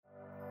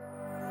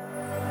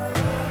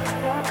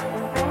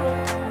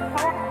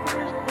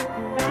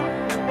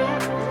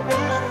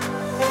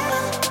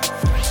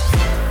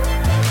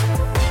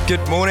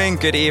Good morning,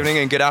 good evening,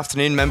 and good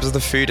afternoon, members of the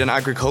food and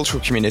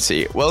agricultural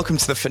community. Welcome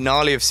to the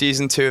finale of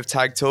Season 2 of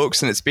Tag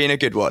Talks, and it's been a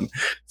good one.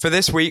 For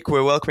this week,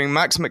 we're welcoming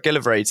Max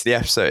McGillivray to the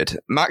episode.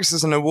 Max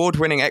is an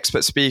award-winning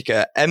expert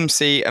speaker,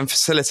 MC, and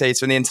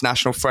facilitator in the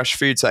international fresh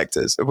food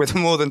sectors, with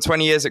more than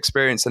 20 years'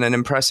 experience and an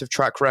impressive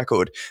track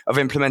record of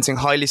implementing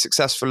highly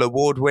successful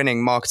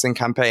award-winning marketing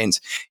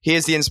campaigns. He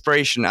is the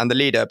inspiration and the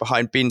leader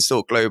behind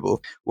Beanstalk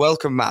Global.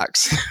 Welcome,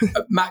 Max.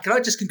 Matt, can I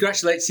just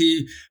congratulate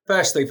you,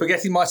 firstly, for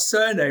getting my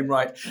surname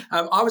right?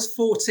 I was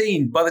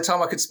 14 by the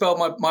time I could spell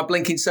my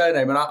blinking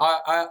surname, and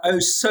I owe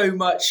so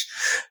much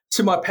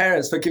to my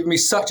parents for giving me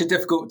such a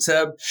difficult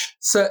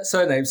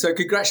surname. So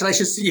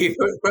congratulations to you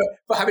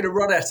for having a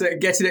run at it and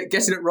getting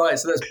it right.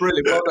 So that's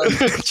brilliant. Well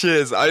done.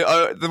 Cheers.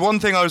 The one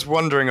thing I was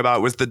wondering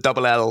about was the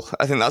double L.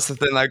 I think that's the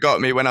thing that got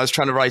me when I was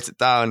trying to write it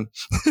down.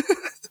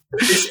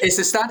 It's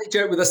a standing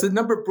joke with us. The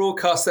number of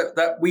broadcasts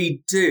that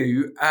we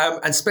do,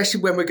 and especially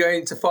when we're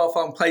going to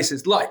far-flung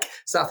places like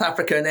South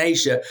Africa and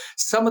Asia,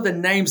 some of the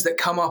names that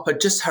come up are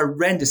just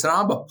horrendous, and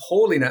I'm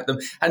appalling at them.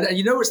 And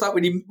you know what it's like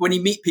when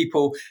you meet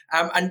people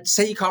and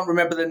say you can't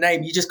remember the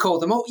name, you just call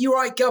them, "Oh, you're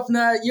right,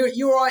 governor.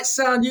 You're right,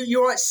 son.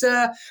 You're right,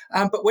 sir."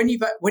 But when you're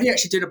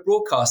actually doing a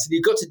broadcast and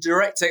you've got to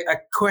direct a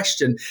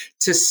question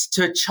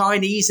to a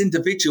Chinese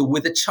individual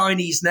with a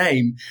Chinese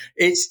name,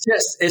 it's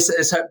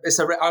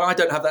and I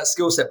don't have that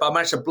skill set, but I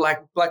managed to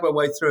black my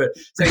way through it.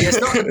 So yeah, it's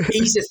not the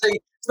easiest thing.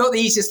 It's not the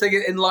easiest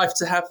thing in life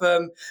to have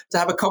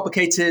a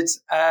complicated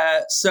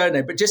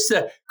surname. But just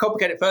to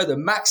complicate it further,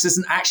 Max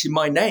isn't actually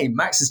my name.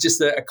 Max is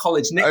just a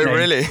college nickname. Oh,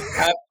 really?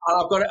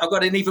 I've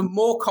got an even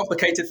more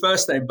complicated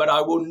first name, but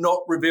I will not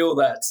reveal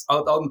that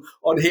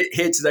on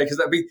here today, because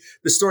that'd be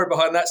the story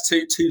behind that's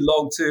too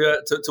long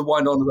to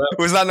wind on about.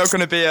 Was that not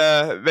going to be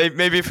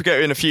maybe if we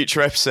get in a future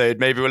episode,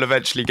 maybe we'll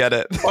eventually get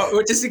it.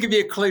 Well, just to give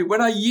you a clue,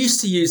 when I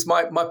used to use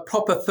my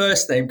proper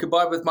first name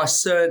combined with my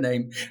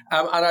surname,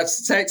 and I'd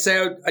say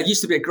I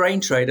used to be a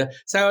grain trader,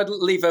 so I'd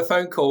leave a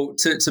phone call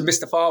to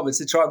Mr. Farmer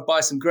to try and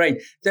buy some grain.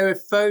 They would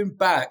phone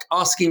back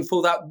asking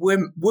for that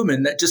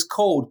woman that just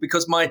called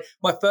because my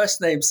first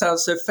name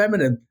sounds so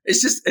feminine.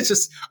 It's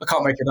just I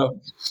can't make it up.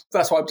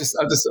 That's why I'm just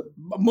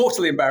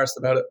mortally embarrassed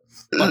about it.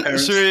 My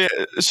parents.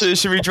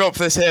 Should we drop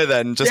this here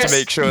then, just to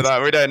make sure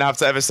that we don't have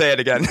to ever say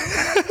it again?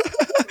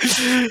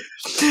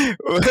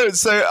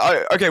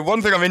 So, okay,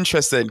 one thing I'm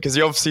interested in, because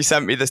you obviously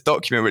sent me this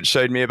document which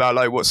showed me about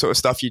like what sort of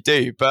stuff you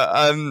do,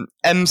 but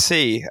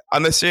MC,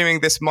 I'm assuming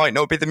this might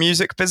not be the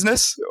music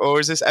business, or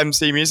is this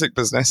MC music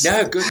business?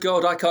 No, good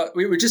God, I can't.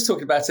 We were just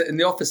talking about it in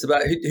the office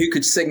about who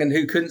could sing and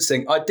who couldn't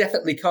sing. I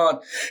definitely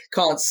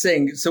can't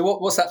sing. So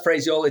what's that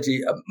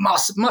phraseology?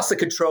 Master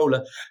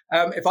controller.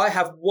 If I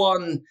have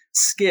one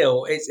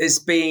skill, it's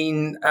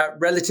been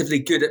relatively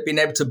good at being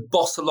able to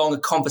boss along a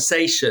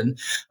conversation,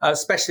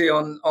 especially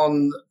on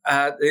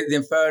the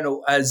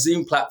infernal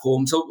Zoom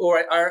platforms,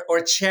 or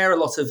I chair a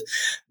lot of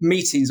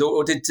meetings,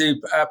 or did do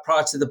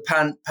prior to the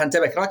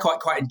pandemic, and I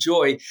quite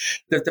enjoy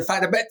the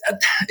fact that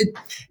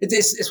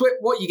it's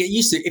what you get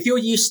used to. If you're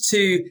used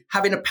to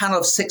having a panel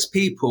of 6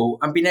 people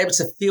and being able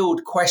to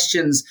field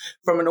questions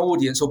from an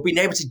audience, or being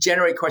able to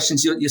generate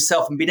questions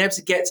yourself, and being able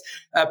to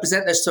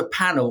present those to a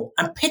panel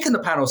and pick on the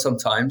panel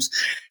sometimes.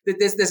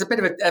 There's a bit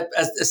of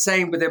a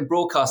saying within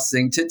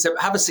broadcasting, to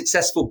have a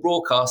successful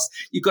broadcast,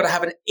 you've got to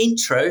have an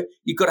intro,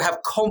 you've got to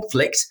have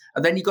conflict,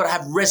 and then you've got to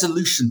have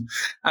resolution.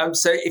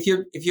 So if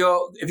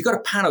you've got a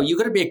panel, you've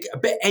got to be a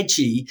bit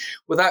edgy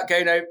without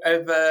going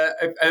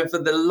over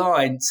the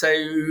line. So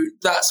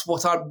that's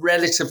what I'm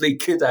relatively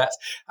good at.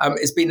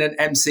 It's been an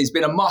MC, it's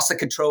been a master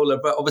controller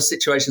of a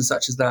situation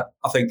such as that.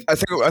 I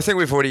think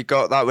we've already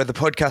got that with the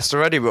podcast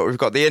already. But we've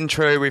got the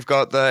intro, we've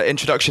got the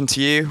introduction to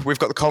you, we've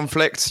got the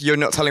conflict. You're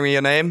not telling me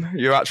your name,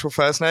 your actual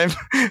first name,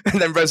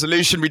 and then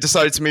resolution. We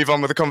decided to move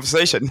on with the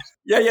conversation.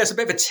 Yeah, it's a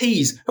bit of a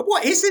tease.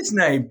 What is his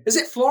name? Is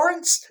it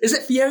Florence? Is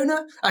it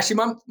Fiona?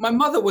 Actually, my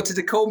mother wanted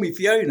to call me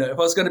Fiona if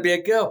I was going to be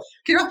a girl.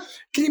 Can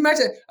you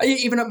imagine?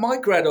 Even at my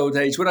grand old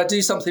age, when I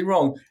do something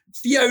wrong,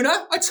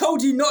 Fiona, I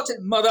told you not to,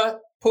 mother.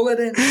 Pull it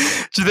in.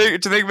 Do you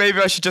think maybe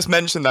I should just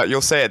mention that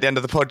you'll say it at the end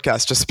of the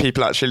podcast, just so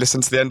people actually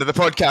listen to the end of the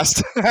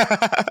podcast?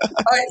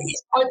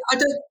 I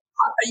don't.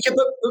 Yeah,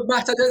 but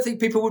Matt, I don't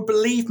think people would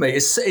believe me.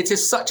 It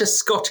is such a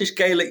Scottish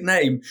Gaelic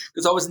name,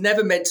 because I was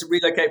never meant to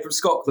relocate from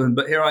Scotland,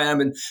 but here I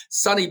am in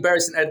sunny Bury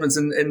St Edmunds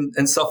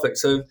in Suffolk.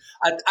 So,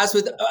 as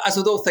with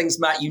all things,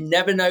 Matt, you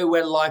never know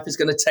where life is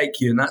going to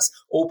take you, and that's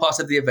all part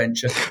of the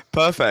adventure.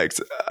 Perfect.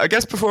 I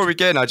guess before we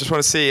begin, I just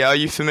want to see: are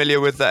you familiar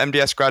with the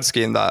MDS grad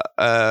scheme that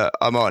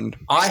I'm on?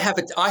 I have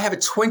a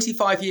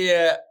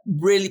 25-year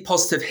really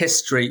positive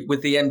history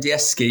with the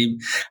MDS scheme.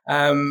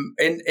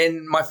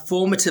 In my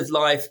formative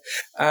life.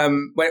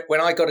 When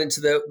I got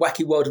into the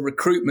wacky world of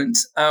recruitment,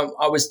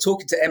 I was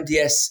talking to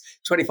MDS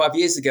 25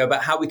 years ago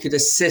about how we could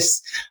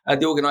assist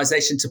the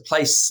organisation to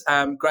place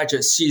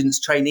graduate students,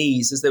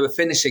 trainees, as they were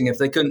finishing, if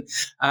they couldn't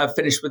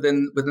finish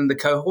within the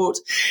cohort.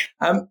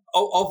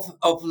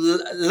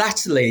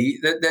 Latterly,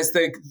 there's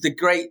the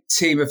great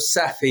team of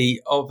Safi,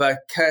 of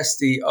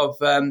Kirsty, of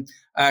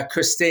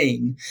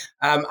Christine.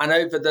 And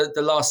over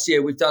the last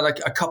year, we've done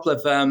a couple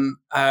of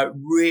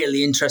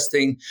really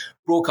interesting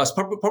broadcasts.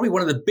 Probably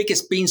one of the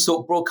biggest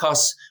Beanstalk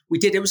broadcasts we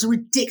did. It was a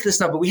ridiculous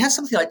number. We had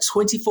something like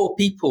 24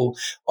 people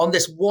on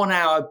this 1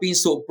 hour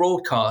Beanstalk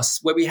broadcast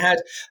where we had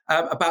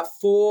about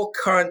 4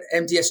 current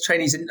MDS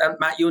trainees. And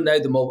Matt, you'll know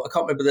them all. I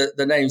can't remember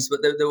the names,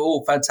 but they were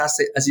all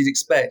fantastic, as you'd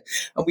expect.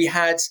 And we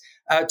had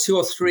 2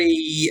 or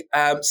 3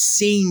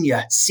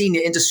 senior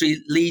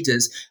industry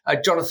leaders,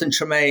 Jonathan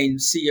Tremaine,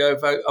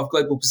 CEO of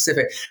Global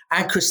Pacific,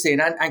 and Christine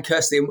and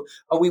Kirsty.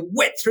 And we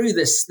went through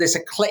this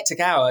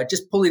eclectic hour,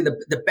 just pulling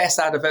the best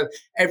out of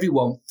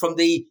everyone, from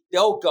the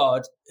old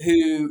guard,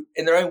 who,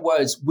 in their own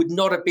words, would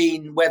not have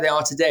been where they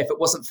are today if it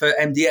wasn't for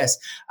MDS,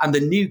 and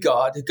the new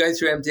guard who go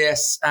through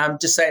MDS,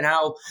 just saying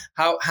how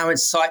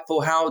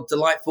insightful, how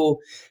delightful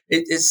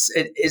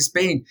it's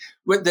been.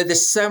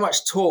 There's so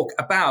much talk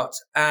about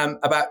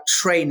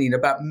training,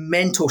 about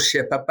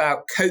mentorship,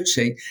 about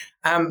coaching.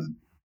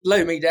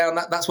 Blow me down.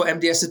 That's what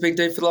MDS has been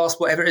doing for the last,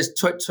 whatever it is,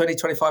 20,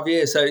 25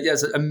 years. So yeah,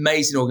 it's an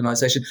amazing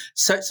organisation.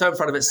 So in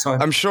front of its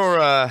time. I'm sure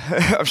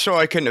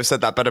I couldn't have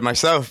said that better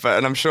myself,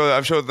 and I'm sure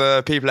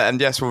the people at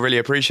MDS will really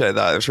appreciate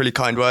that. It was really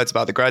kind words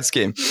about the grad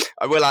scheme.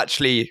 I will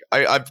actually,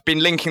 I've been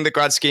linking the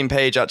grad scheme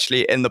page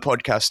actually in the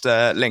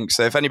podcast link.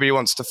 So if anybody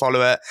wants to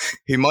follow it,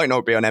 who might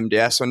not be on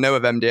MDS or know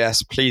of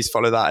MDS, please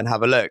follow that and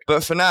have a look.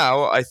 But for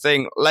now, I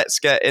think let's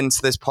get into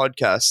this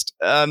podcast.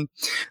 I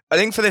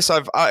think for this,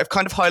 I've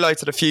kind of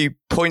highlighted a few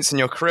points in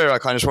your career I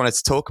kind of just wanted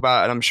to talk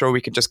about, and I'm sure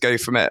we could just go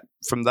from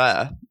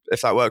there,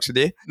 if that works with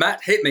you.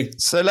 Matt, hit me.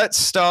 So let's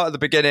start at the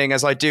beginning,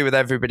 as I do with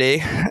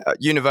everybody.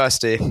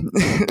 University.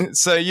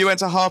 So you went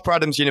to Harper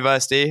Adams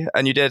University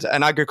and you did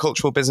an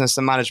agricultural business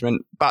and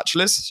management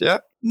bachelor's, yeah?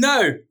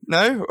 No.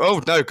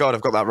 Oh no, God,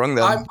 I've got that wrong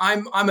then.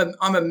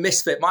 I'm a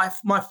misfit.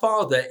 My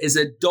father is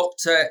a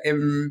doctor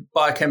in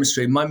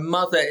biochemistry. My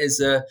mother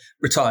is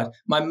retired.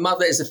 My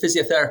mother is a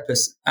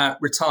physiotherapist,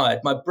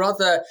 retired. My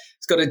brother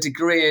has got a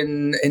degree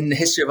in the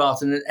history of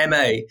art and an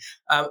MA.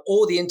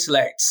 All the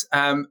intellect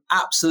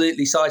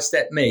absolutely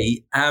sidestepped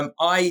me.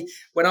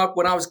 When I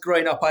was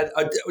growing up,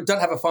 I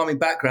don't have a farming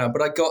background,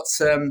 but I got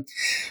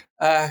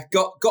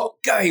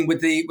going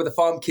with the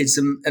farm kids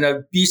in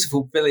a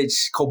beautiful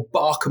village called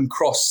Barkham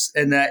Cross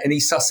in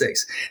East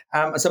Sussex.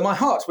 And so my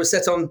heart was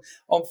set on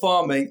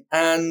farming,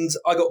 and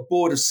I got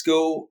bored of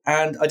school,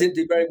 and I didn't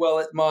do very well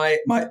at my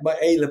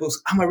A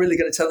levels. Am I really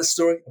going to tell this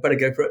story? I better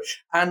go for it.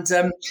 And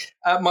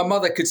my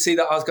mother could see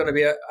that I was going to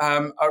be a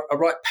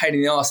right pain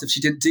in the arse if she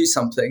didn't do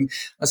something,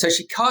 and so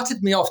she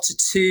carted me off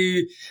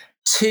to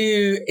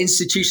two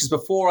institutions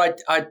before I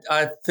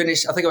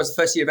finished. I think it was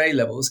the first year of A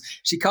levels.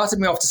 She carted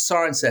me off to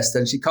Cirencester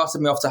and she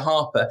carted me off to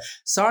Harper.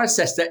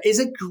 Cirencester is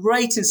a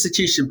great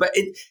institution, but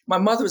my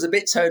mother was a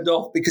bit turned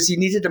off because you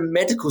needed a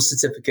medical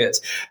certificate.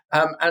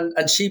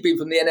 And she, being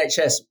from the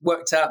NHS,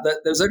 worked out that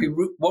there was only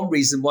one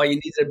reason why you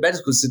needed a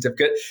medical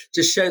certificate,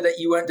 to show that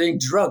you weren't doing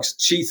drugs,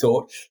 she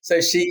thought.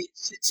 So she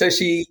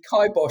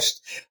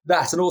kiboshed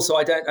that. And also,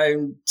 I don't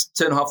own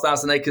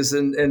 2,500 acres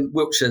in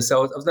Wiltshire,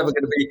 so I was never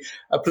going to be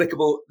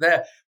applicable there.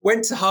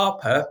 Went to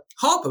Harper.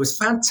 Harper was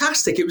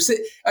fantastic.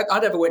 I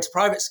never went to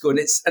private school, and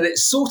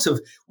it's sort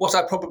of what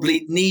I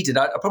probably needed.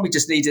 I probably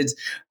just needed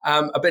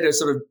a bit of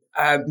sort of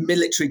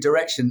military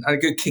direction and a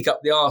good kick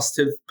up the arse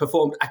to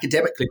perform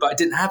academically, but I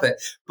didn't have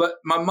it. But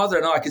my mother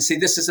and I could see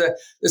this is a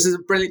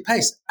brilliant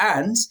place.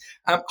 And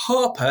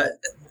Harper,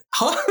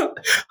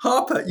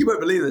 you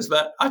won't believe this,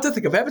 but I don't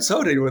think I've ever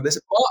told anyone this.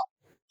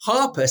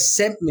 Harper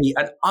sent me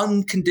an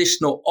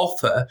unconditional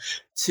offer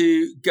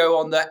to go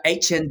on the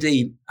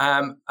HND.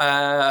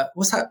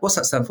 What's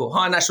that stand for?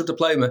 Higher National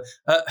Diploma,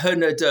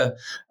 HND,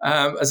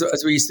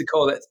 as we used to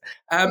call it.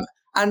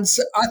 And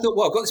so I thought,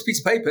 well, I've got this piece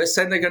of paper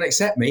saying they're going to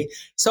accept me.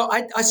 So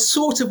I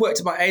sort of worked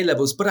at my A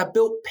levels, but I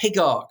built pig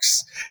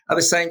arks at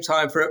the same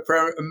time for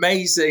an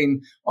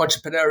amazing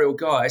entrepreneurial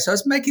guy. So I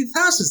was making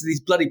thousands of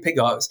these bloody pig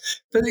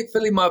arks,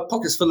 filling my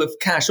pockets full of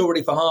cash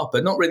already for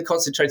Harper, not really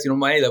concentrating on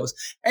my A levels.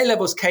 A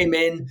levels came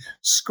in,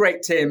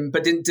 scraped in,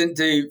 but didn't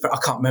do. I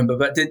can't remember,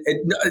 but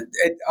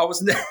I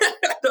was never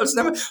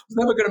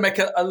going to make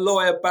a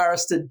lawyer,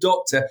 barrister,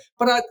 doctor.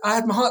 But I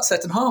had my heart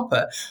set on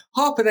Harper.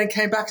 Harper then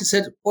came back and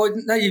said, "Well,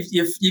 no, you've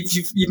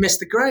missed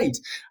the grade."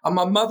 And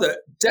my mother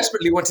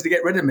desperately wanted to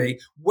get rid of me,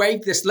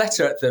 waved this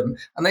letter at them,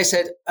 and they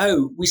said,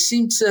 "Oh, we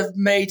seem to have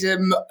made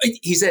him.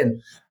 He's in."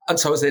 And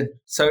so I was in.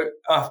 So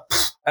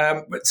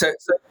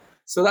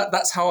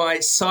that's how I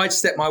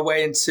sidestepped my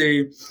way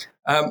into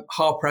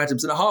Harper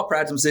Adams. And Harper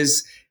Adams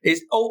is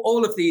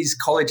all of these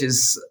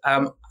colleges,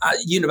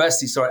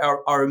 universities,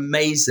 are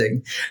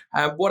amazing.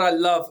 What I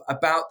love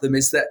about them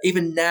is that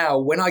even now,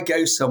 when I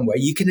go somewhere,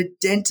 you can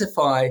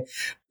identify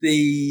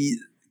the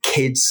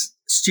kids,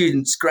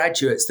 students,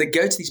 graduates that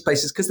go to these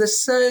places because they're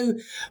so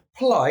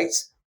polite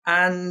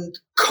and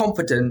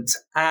confident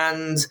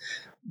and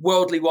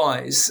worldly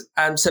wise.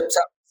 And so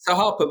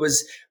Harper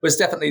was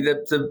definitely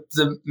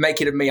the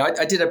making of me.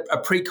 I did a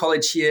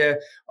pre-college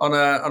year on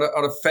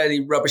a fairly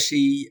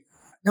rubbishy.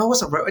 No, it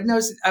wasn't. No, it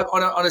was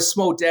on a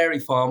small dairy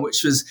farm,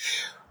 which was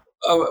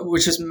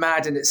which was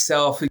mad in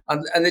itself.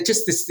 And they're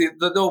just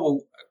the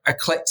normal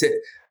eclectic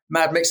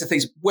mad mix of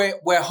things.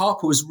 Where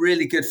Harper was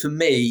really good for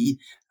me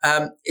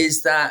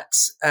is that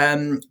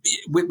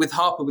with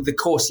Harper, with the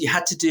course, you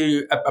had to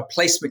do a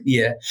placement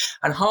year,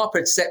 and Harper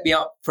had set me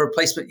up for a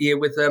placement year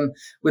with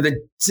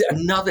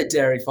another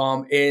dairy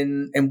farm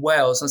in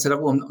Wales. And I said,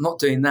 "Oh, I'm not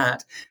doing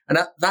that." And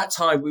at that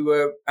time, we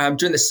were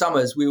during the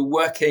summers, we were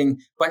working.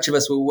 A bunch of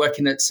us were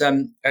working at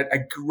a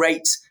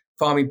great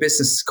farming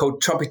business called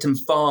Trumpeton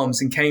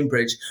Farms in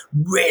Cambridge,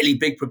 really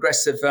big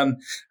progressive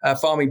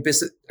farming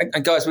business.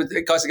 And guys,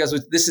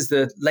 this is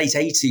the late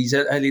 80s,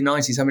 early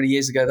 90s, how many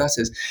years ago that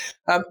is.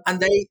 And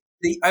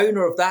the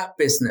owner of that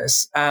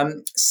business,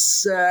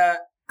 Sir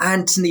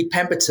Anthony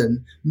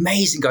Pemberton,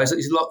 amazing guys.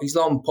 He's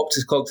long popped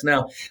his clogs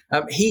now.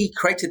 He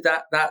created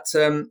that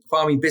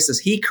farming business.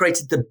 He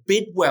created the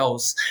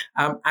Bidwells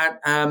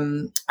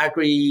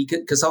agri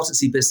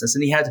consultancy business,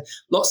 and he had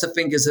lots of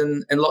fingers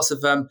and lots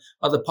of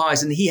other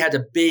pies. And he had a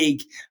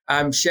big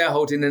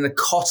shareholding in a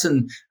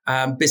cotton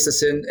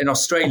business in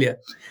Australia.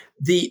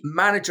 The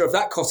manager of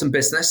that cotton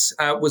business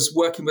was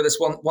working with us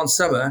one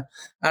summer.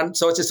 And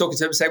so I was just talking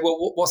to him and saying,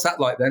 well, what's that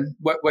like then,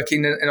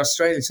 working in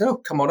Australia? He said, oh,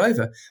 come on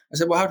over. I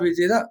said, well, how do we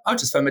do that? I'll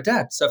just phone my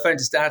dad. So I phoned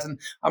his dad, and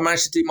I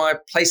managed to do my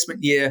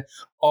placement year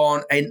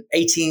on an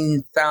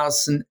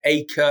 18,000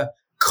 acre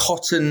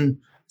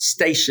cotton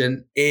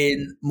station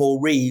in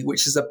Moree,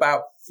 which is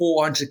about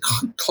 400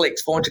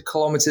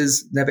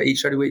 kilometers, never eat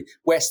shredded wheat,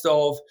 west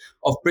of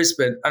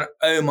Brisbane. And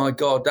oh my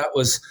God, that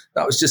was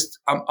just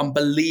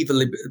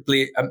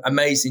unbelievably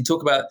amazing.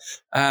 Talk about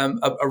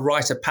a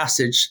rite of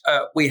passage.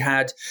 We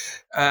had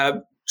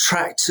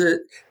tractors,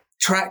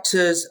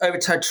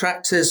 overturned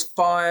tractors,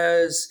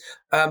 fires.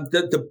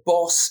 The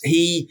boss,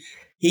 he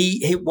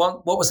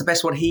what was the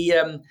best one? He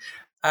had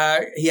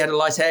a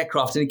light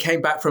aircraft, and he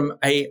came back from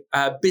a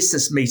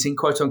business meeting,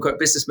 quote unquote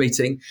business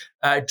meeting,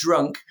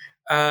 drunk.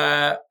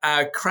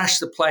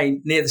 Crashed the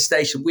plane near the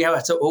station. We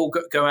had to all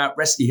go out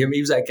rescue him.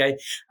 He was okay.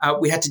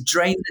 We had to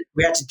drain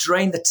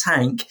the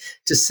tank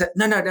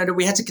No.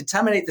 We had to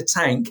contaminate the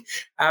tank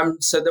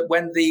so that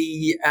when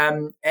the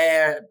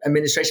air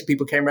administration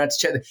people came around to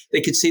check, they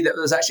could see that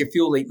there was actually a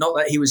fuel leak. Not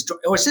that he was.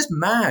 It was just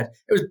mad.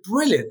 It was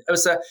brilliant. It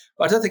was.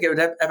 I don't think it would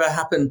ever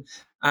happen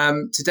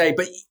today.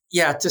 But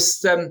yeah,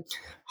 just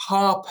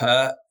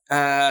Harper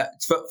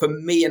for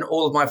me and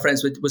all of my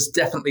friends was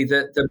definitely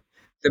the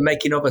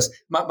making of us.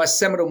 My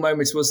seminal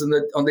moments was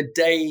on the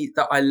day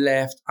that I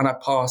left and I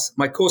passed.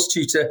 My course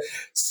tutor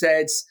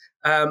said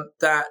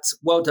that,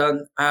 well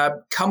done,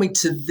 coming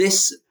to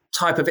this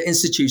type of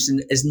institution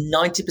is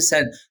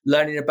 90%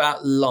 learning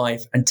about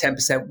life and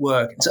 10%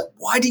 work. So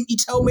why didn't you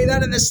tell me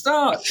that at the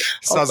start?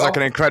 Sounds like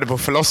an incredible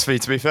philosophy,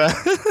 to be fair.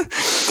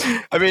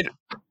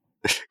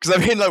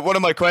 Like one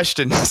of my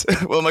questions,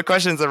 my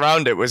questions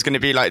around it was going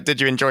to be like,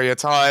 did you enjoy your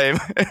time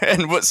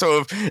and what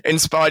sort of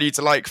inspired you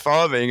to like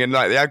farming and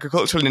like the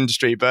agricultural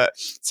industry? But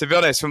to be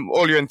honest, from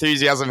all your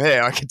enthusiasm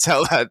here, I could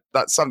tell that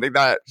that's something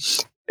that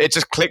it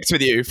just clicked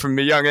with you from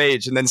a young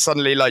age. And then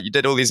suddenly like you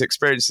did all these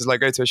experiences,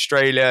 like go to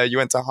Australia, you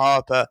went to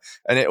Harper,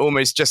 and it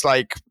almost just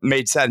like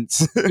made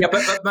sense. Yeah,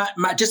 but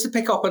Matt, just to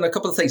pick up on a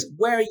couple of things,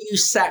 where are you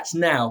sat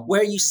now?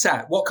 Where are you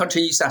sat? What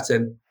country are you sat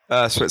in?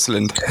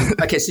 Switzerland.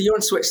 Okay, so you're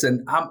in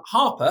Switzerland.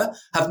 Harper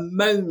have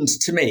moaned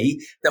to me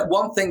that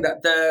one thing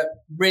that they're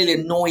really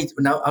annoyed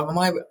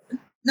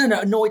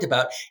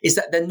about is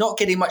that they're not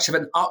getting much of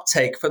an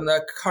uptake from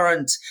the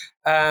current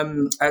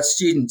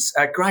students,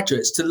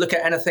 graduates, to look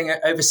at anything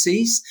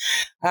overseas.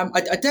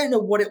 I don't know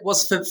what it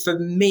was for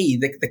me,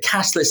 the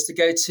catalyst to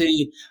go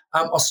to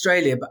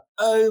Australia, but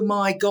oh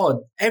my God,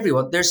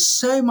 everyone, there's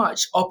so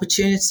much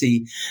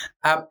opportunity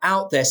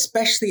out there,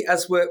 especially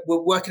as we're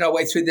working our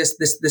way through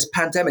this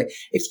pandemic.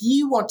 If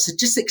you want to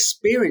just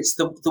experience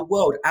the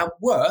world and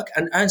work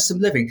and earn some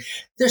living,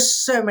 there's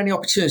so many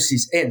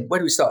opportunities in, where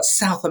do we start?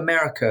 South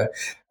America,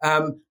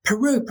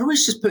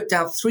 Peru's just put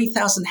down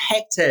 3,000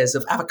 hectares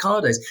of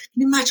avocados.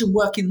 Can you imagine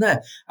working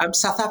there?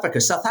 South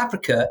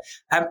Africa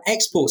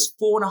exports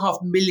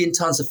 4.5 million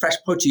tons of fresh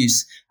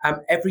produce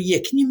every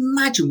year. Can you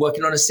imagine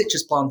working on a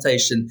citrus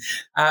plantation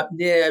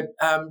near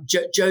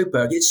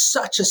Joburg? It's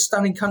such a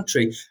stunning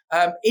country.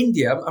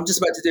 India, I'm just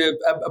about to do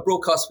a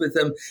broadcast with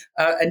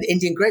an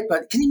Indian grape.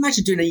 Can you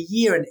imagine doing a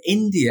year in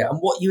India and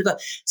what you would like?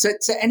 So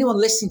to anyone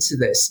listening to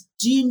this,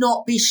 do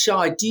not be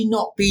shy. Do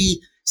not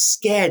be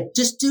scared.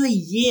 Just do a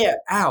year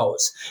out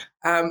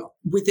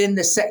within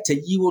the sector.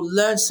 You will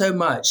learn so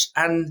much.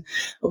 And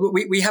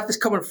we have this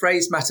common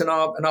phrase, Matt, in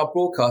our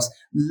broadcast: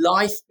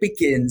 life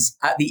begins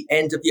at the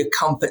end of your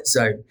comfort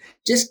zone.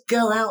 Just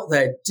go out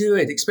there, do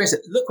it, experience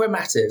it. Look where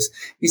Matt is.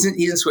 He's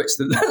in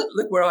Switzerland.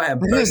 Look where I am.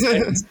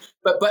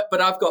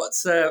 But I've got,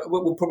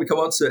 we'll probably come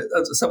on to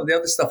it, some of the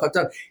other stuff I've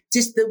done.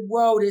 Just the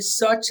world is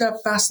such a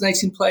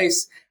fascinating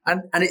place.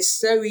 And it's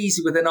so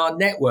easy within our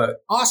network.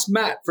 Ask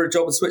Matt for a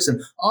job in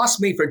Switzerland. Ask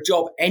me for a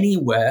job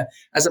anywhere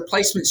as a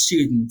placement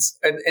student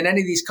in any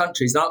of these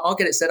countries. And I'll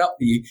get it set up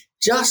for you.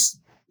 Just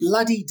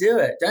bloody do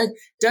it.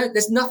 Don't.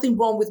 There's nothing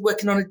wrong with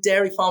working on a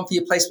dairy farm for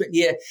your placement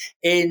year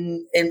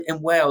in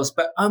Wales.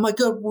 But oh my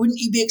God, wouldn't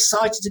you be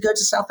excited to go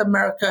to South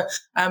America,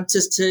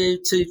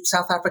 to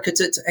South Africa,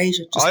 to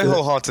Asia? I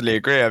wholeheartedly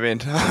agree. I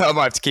mean, I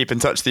might have to keep in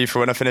touch with you for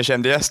when I finish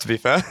MDS, to be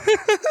fair.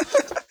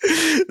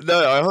 No,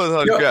 I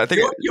wholeheartedly agree. I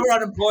think you're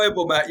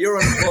unemployable, Matt. You're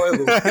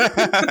unemployable.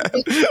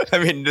 I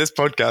mean, this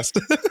podcast.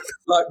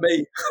 Like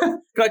me.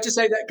 Can I just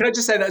say that?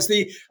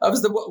 That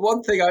was the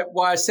one thing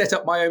why I set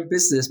up my own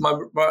business, my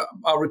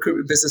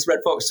recruitment business, Red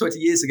Fox, 20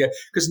 years ago,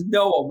 because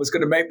no one was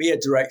going to make me a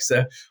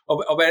director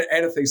of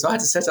anything. So I had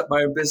to set up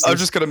my own business. I'm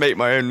just going to make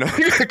my own.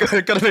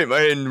 Got to make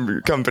my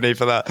own company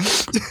for that.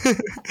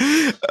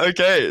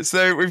 Okay,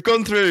 so we've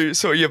gone through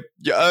sort of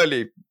your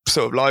early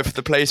sort of life of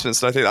the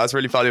placements, and I think that's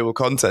really valuable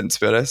content, to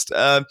be honest.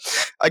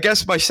 I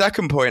guess my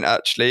second point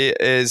actually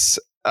is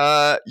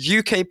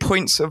UK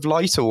Points of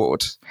Light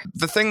Award.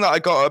 The thing that I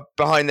got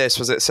behind this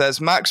was it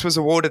says Max was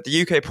awarded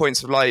the UK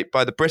Points of Light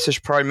by the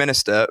British Prime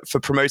Minister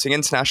for promoting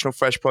international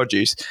fresh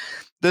produce.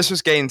 This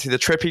was gained through the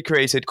trip he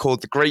created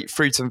called the Great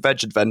Fruit and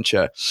Veg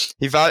Adventure.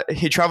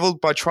 He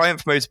travelled by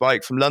Triumph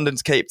motorbike from London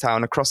to Cape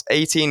Town across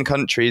 18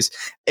 countries,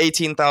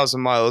 18,000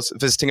 miles,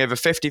 visiting over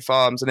 50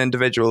 farms and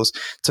individuals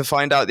to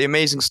find out the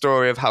amazing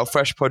story of how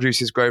fresh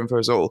produce is grown for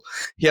us all.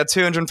 He had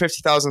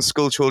 250,000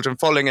 school children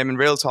following him in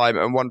real time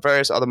and won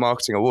various other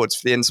marketing awards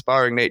for the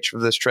inspiring nature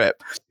of this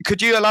trip.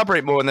 Could you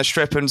elaborate more on this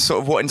trip and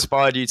sort of what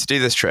inspired you to do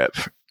this trip?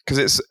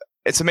 Because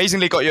it's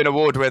amazingly got you an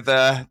award with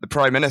the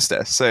Prime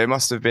Minister, so it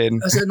must have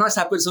been... It's a nice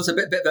app, but it's also a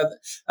bit of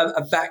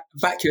a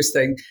vacuous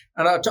thing,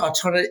 and I'll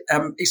try to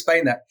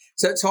explain that.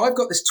 So I've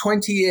got this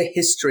 20-year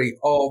history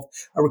of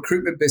a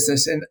recruitment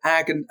business in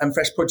ag and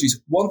fresh produce.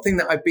 One thing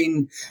that I've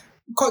been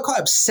quite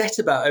upset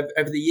about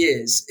over the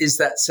years is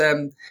that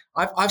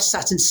I've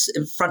sat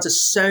in front of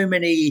so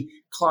many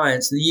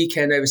clients in the UK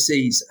and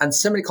overseas, and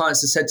so many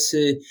clients have said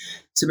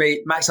to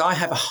me, Max, I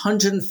have a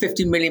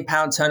 £150 million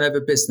turnover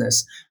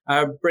business,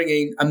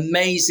 bringing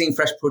amazing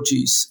fresh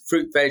produce,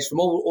 fruit, veg from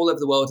all over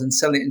the world and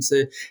selling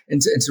it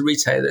into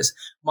retailers.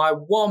 My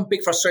one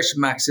big frustration,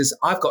 Max, is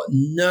I've got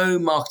no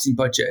marketing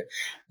budget.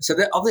 So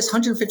of this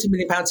 £150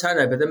 million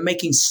turnover, they're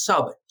making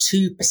sub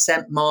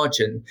 2%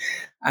 margin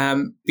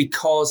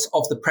because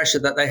of the pressure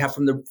that they have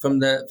from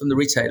the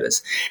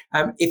retailers.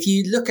 If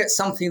you look at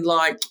something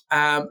like,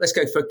 let's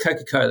go for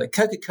Coca-Cola.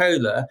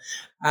 Coca-Cola,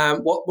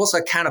 what's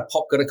a can of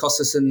pop going to cost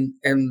us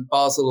in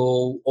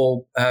Basel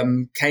or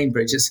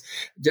Cambridge?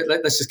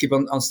 Let's just keep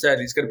on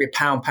sterling. It's going to be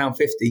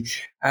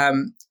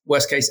 £1.50,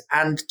 worst case.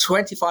 And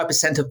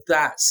 25% of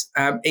that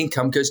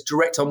income goes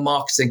direct on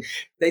marketing.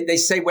 They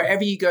say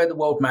wherever you go in the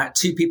world, Matt,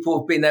 two people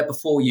have been there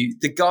before you.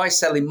 The guy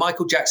selling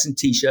Michael Jackson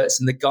T-shirts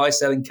and the guy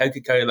selling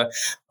Coca-Cola.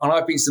 And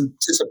I've been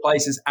to some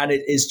places, and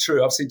it is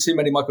true. I've seen too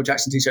many Michael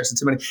Jackson T-shirts and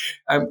too many.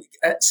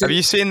 Have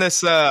you seen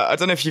this? I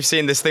don't know if you've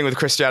seen this thing with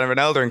Cristiano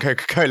Ronaldo and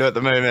Coca-Cola at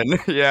the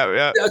moment.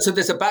 Yeah. So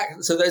there's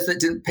so those that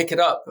didn't pick it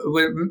up,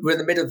 we're in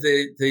the middle of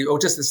or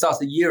just the start of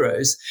the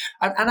Euros.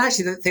 And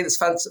actually, the thing that's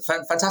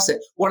fantastic,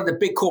 one of the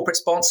big corporate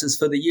sponsors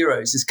for the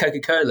Euros is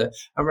Coca-Cola.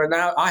 And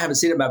Ronaldo, I haven't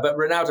seen him, but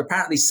Ronaldo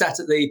apparently sat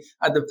at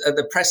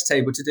the press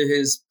table to do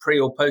his pre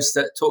or post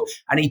talk,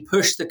 and he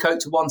pushed the Coke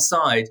to one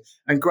side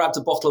and grabbed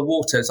a bottle of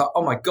water. It's like,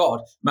 oh my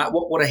God, Matt,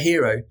 what a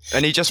hero!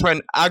 And he just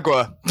went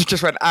agua.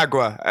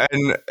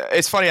 And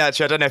it's funny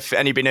actually. I don't know if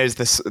anybody knows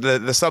this,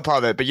 the sub part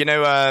of it, but you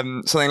know,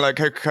 something like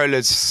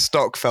Coca-Cola's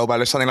stock fell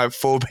by something like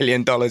 $4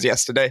 billion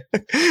yesterday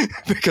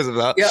because of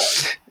that. Yeah,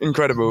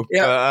 incredible.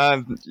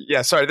 Yeah,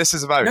 sorry. This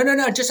is about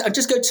no.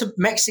 Just go to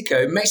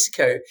Mexico.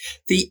 Mexico,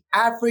 the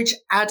average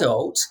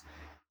adult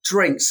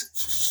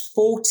drinks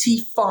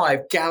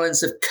 45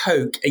 gallons of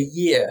Coke a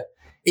year.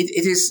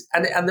 It is,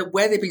 and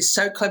where they've been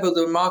so clever with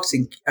the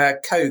marketing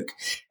Coke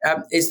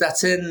is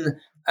that in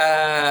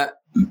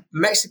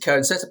Mexico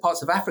and certain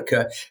parts of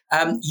Africa,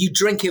 you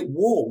drink it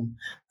warm.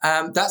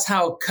 That's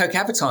how Coke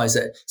advertise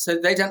it, so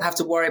they don't have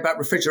to worry about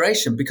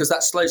refrigeration because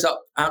that slows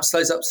up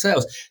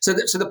sales. So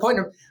the point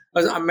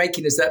I'm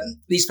making is that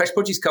these fresh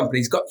produce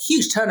companies got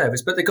huge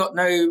turnovers, but they got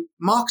no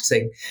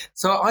marketing.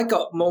 So I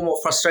got more and more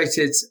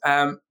frustrated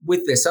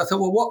with this. So I thought,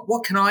 well,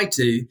 what can I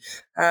do?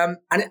 And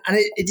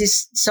it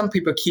is. Some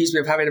people accuse me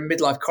of having a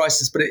midlife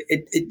crisis, but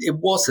it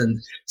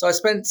wasn't. So I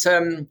spent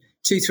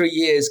 2-3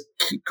 years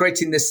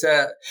creating this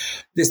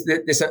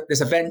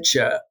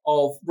adventure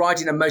of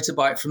riding a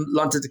motorbike from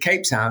London to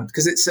Cape Town,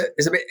 because it's a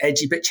bit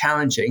edgy, a bit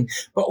challenging,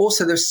 but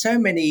also there's so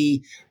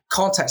many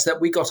contacts that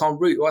we got en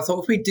route. I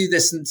thought if we do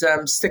this and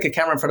stick a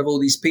camera in front of all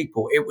these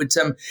people, it would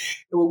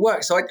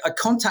work. So I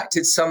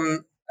contacted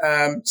some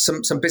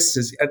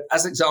businesses.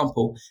 As an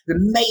example, an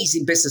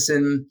amazing business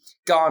in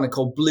Ghana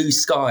called Blue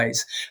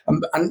Skies,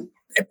 and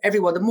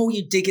everyone, the more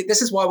you dig it,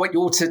 this is why I want you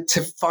all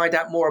to find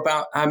out more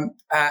about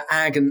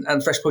ag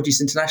and fresh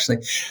produce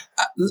internationally.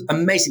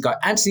 Amazing guy,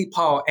 Anthony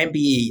Parr,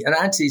 MBE, and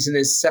Anthony's in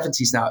his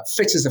 70s now,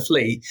 fit as a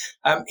flea.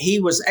 He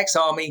was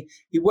ex-army.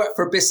 He worked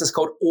for a business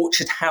called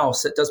Orchard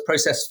House that does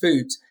processed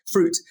fruit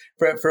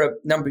for a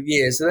number of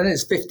years. And then in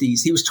his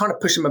 50s, he was trying to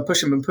push them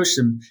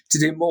to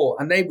do more.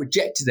 And they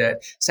rejected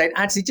it, saying,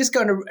 Anthony, just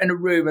go in a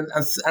room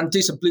and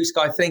do some blue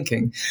sky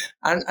thinking.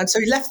 And so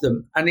he left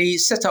them and he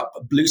set up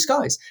Blue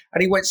Skies.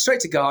 And he went straight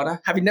to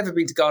Ghana, having never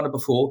been to Ghana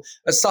before,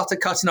 and started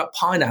cutting up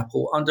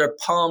pineapple under a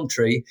palm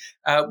tree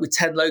with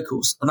 10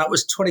 locals. And that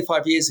was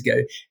 25 years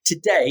ago.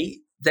 Today,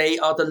 they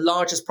are the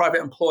largest private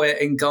employer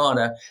in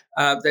Ghana.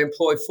 They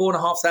employ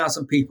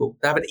 4,500 people.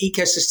 They have an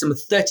ecosystem of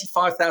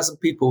 35,000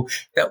 people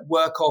that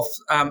work off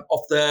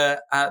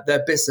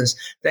their business.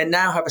 They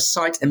now have a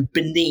site in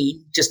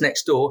Benin, just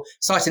next door,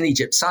 site in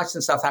Egypt, site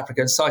in South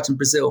Africa, and site in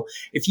Brazil.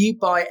 If you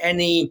buy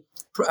any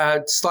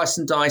slice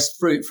and diced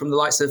fruit from the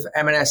likes of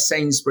M&S,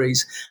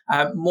 Sainsbury's,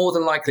 more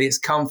than likely it's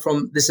come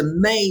from this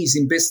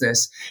amazing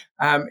business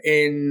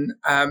in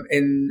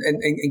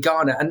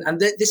Ghana. And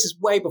this is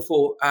way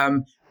before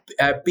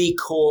B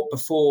Corp,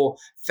 before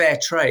fair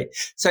trade.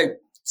 So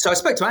I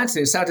spoke to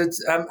Anthony and sounded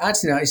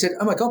Anthony. He said,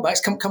 "Oh my God, Max,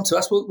 come to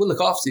us. We'll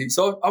look after you."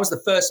 So I was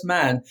the first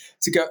man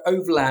to go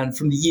overland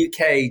from the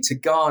UK to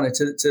Ghana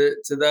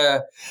to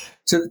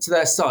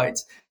their site.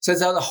 So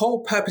the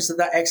whole purpose of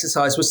that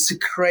exercise was to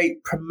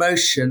create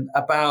promotion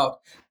about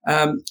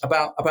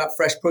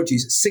fresh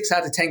produce. 6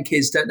 out of 10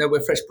 kids don't know where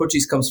fresh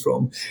produce comes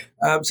from.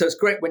 So it's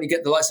great when you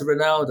get the likes of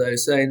Ronaldo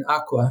saying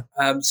aqua.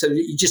 So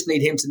you just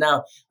need him to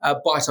now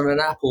bite on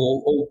an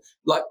apple, or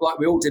like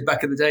we all did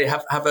back in the day,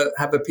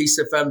 have a piece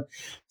of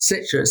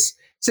citrus.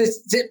 So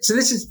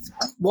this is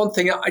one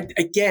thing.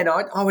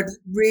 I would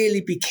really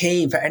be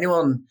keen for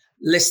anyone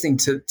listening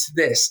to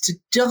this to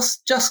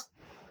just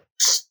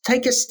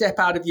take a step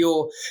out of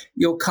your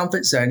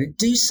comfort zone and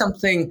do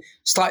something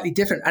slightly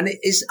different. And it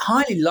is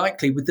highly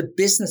likely with the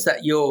business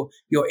that you're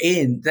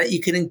in that you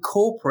can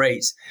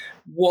incorporate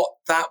what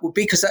that would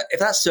be, because if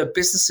that's to a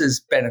business's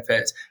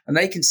benefit and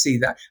they can see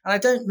that. And I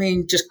don't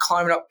mean just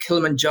climbing up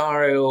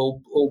Kilimanjaro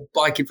or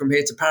biking from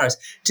here to Paris,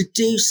 to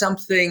do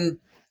something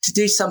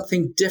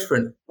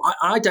different.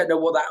 I don't know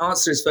what that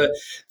answer is for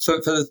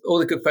all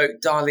the good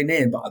folk dialing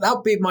in, but that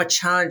would be my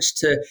challenge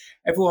to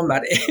everyone,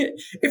 Matt.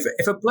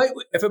 If a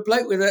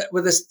bloke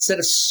with a set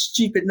of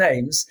stupid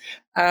names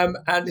and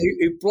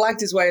who blagged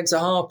his way into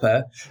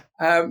Harper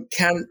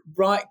can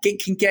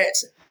get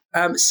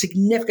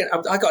significant.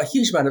 I got a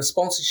huge amount of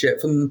sponsorship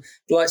from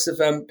the likes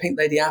of Pink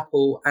Lady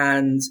Apple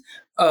and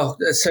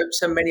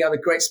so many other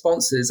great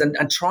sponsors,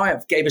 and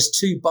Triumph gave us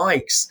 2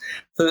 bikes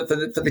for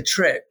the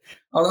trip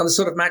on the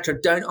sort of mantra,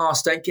 don't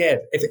ask, don't give.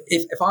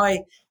 If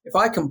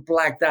I can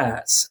blag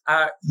that,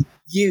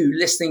 you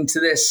listening to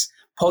this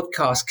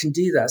podcast can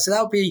do that. So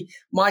that would be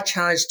my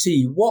challenge to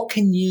you. What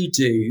can you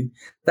do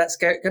that's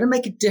going to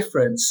make a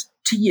difference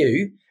to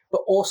you,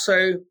 but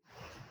also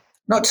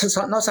not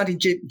sounding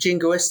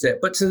jingoistic,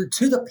 but to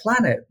the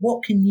planet?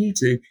 What can you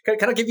do?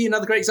 Can I give you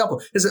another great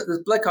example? There's a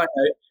bloke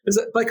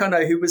I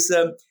know who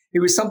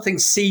was something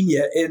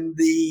senior in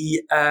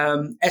the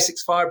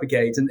Essex Fire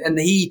Brigade, and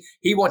he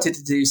wanted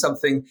to do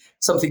something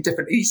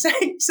different. He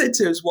said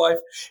to his wife,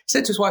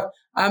 right,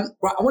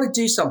 I want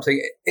to do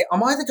something.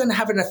 I'm either going to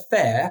have an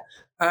affair,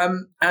 or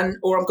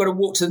I'm going to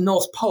walk to the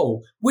North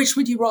Pole. Which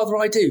would you rather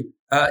I do?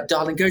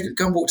 Darling, go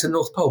and walk to the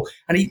North Pole.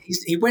 And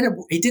he went and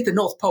he did the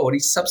North Pole, and he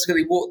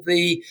subsequently walked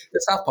the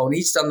South Pole, and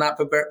he's done that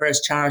for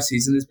various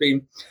charities, and has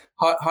been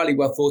highly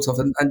well thought of,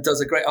 and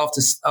does a great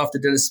after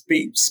dinner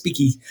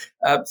speaky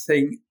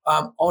thing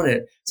on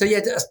it. So yeah,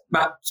 that's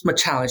my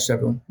challenge to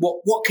everyone.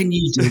 What can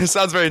you do? It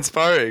sounds very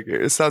inspiring.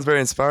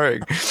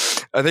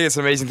 I think it's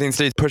an amazing thing to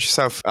do, to push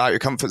yourself out your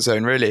comfort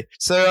zone, really.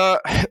 So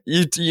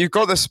you've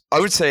got this, I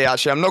would say,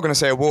 actually, I'm not going to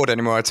say award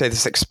anymore. I'd say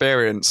this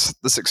experience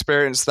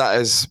that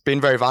has been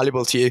very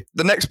valuable to you.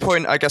 The next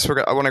point, I guess,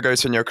 I want to go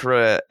to in your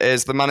career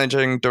is the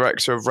managing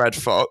director of Red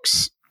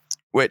Fox,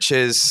 which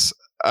is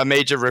a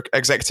major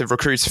executive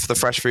recruiter for the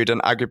fresh food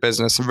and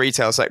agribusiness and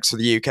retail sector of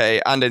the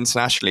UK and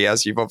internationally,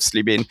 as you've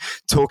obviously been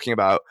talking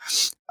about.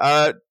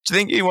 Do you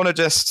think you want to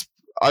just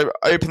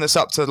open this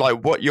up to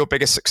like what your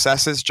biggest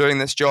successes during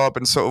this job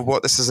and sort of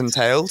what this has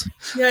entailed?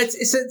 Yeah,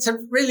 it's a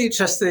really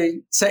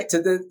interesting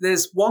sector.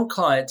 There's one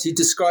client who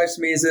describes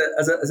me as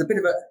a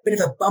bit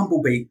of a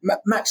bumblebee.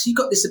 Max, you've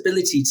got this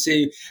ability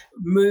to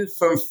move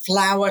from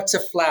flower to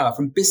flower,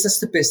 from business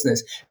to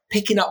business,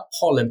 picking up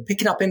pollen,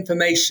 picking up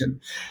information.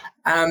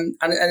 And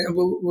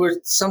we're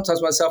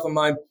sometimes, myself and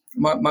my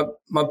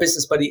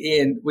business buddy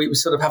Ian, we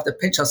sort of have to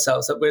pinch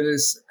ourselves that we're in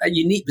a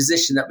unique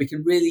position that we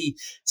can really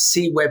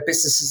see where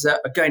businesses are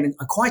going. And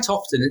quite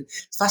often,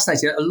 it's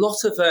fascinating. A lot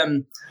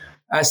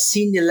of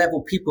senior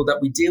level people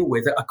that we deal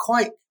with are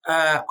quite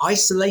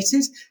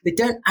isolated. They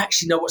don't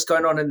actually know what's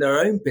going on in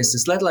their own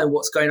business, let alone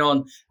what's going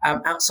on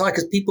outside,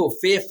 because people are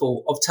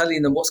fearful of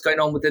telling them what's going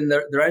on within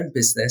their own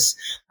business,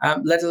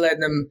 let alone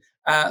them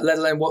let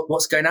alone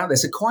what's going out there.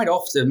 So quite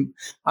often,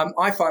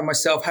 I find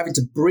myself having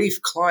to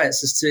brief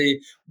clients as to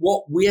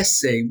what we're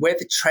seeing, where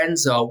the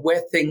trends are,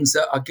 where things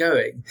are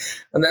going.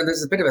 And then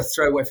there's a bit of a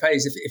throwaway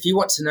phase. If you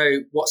want to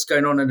know what's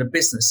going on in a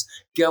business,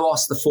 go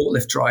ask the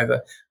forklift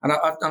driver.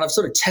 And I've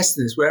sort of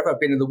tested this wherever I've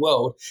been in the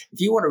world. If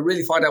you want to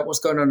really find out what's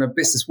going on in a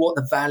business, what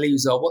the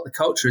values are, what the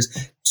culture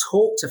is,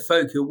 talk to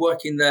folk who are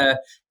working there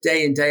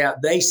day in, day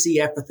out. They see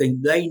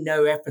everything. They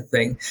know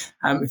everything.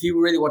 If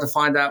you really want to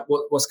find out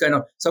what's going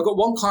on. So I've got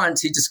one client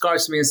who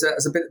describes me as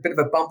a bit of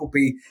a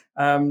bumblebee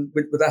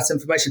with that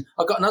information.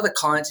 I've got another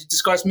client who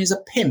describes me as a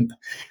pimp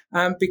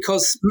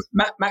because,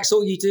 Max,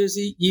 all you do is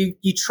you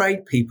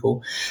trade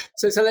people.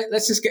 So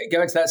let's just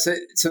go into that.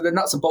 So the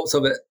nuts and bolts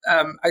of it.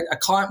 A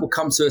client will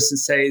come to us and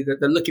say that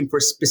they're looking for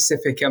a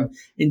specific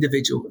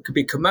individual. It could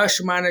be a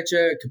commercial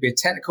manager. It could be a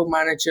technical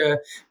manager.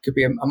 It could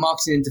be a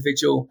marketing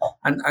individual.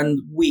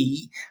 And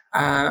we're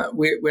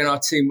in our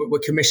team, we're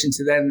commissioned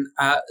to then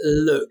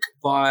look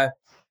via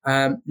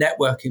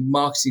networking,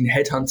 marketing,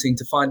 headhunting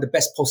to find the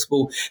best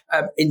possible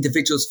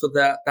individuals for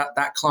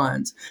that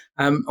client.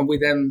 And we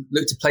then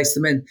look to place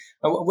them in.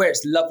 Where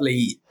it's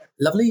lovely.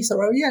 Is that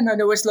right? Yeah,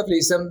 no, it's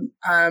lovely.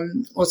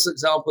 What's an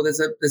example? I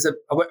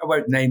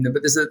won't name them,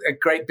 but there's a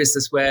great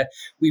business where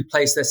we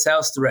placed their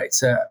sales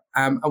director,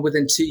 and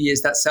within 2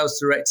 years, that sales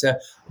director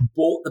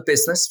bought the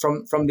business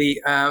from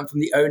the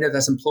owner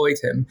that's employed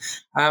him,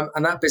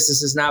 and that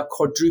business has now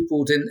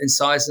quadrupled in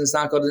size and has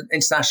now got an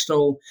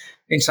international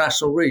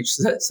reach.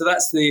 So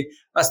that's the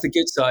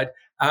good side.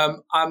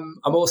 I'm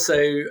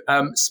also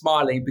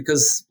smiling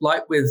because,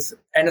 like with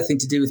anything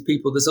to do with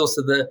people, there's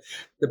also the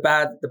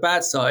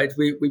bad side.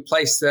 We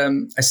placed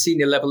a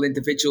senior level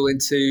individual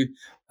into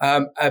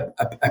a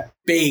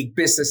big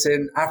business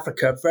in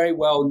Africa, very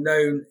well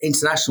known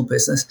international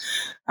business,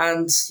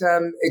 and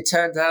it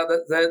turned out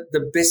that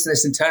the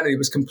business internally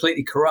was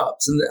completely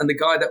corrupt, and the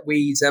guy that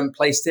we'd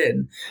placed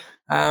in.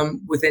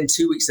 Within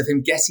 2 weeks of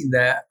him getting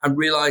there and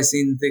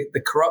realizing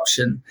the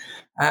corruption,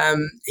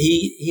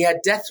 he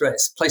had death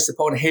threats placed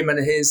upon him and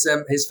his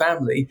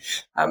family,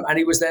 and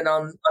he was then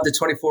on under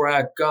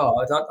 24-hour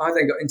guard. I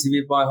then got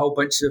interviewed by a whole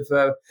bunch of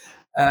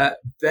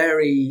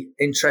very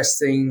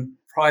interesting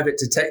private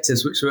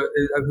detectives, who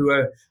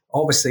were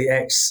obviously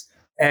ex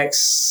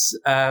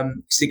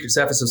Secret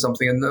Service or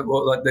something, and in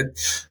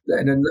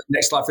the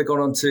next life they've gone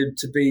on to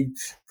be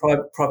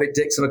private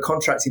dicks on a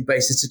contracting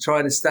basis to try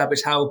and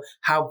establish how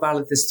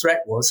valid this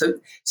threat was.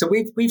 So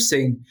we've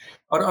seen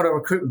on a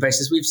recruitment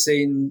basis, we've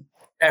seen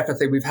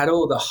everything. We've had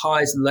all the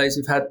highs and lows.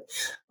 We've had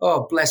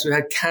we've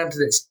had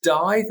candidates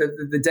die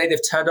the day they've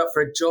turned up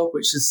for a job,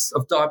 which is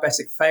of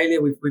diabetic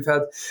failure. We've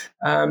had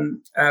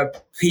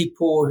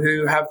people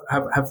who have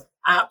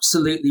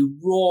absolutely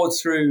roared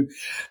through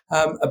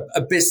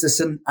a business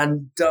and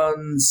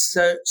done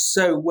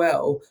so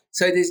well.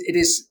 So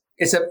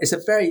it's a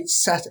very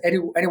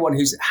anyone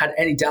who's had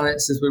any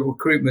dalliances with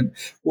recruitment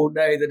will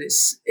know that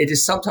it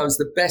is sometimes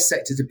the best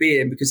sector to be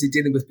in because you're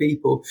dealing with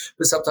people,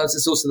 but sometimes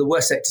it's also the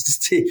worst sector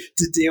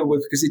to deal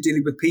with because you're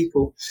dealing with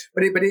people.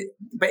 But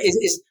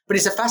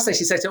it's a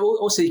fascinating sector.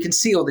 Also, you can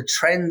see all the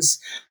trends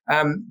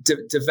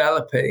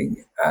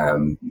developing.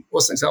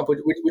 What's an example?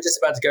 We're just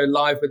about to go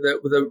live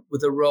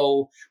with a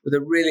role with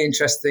a really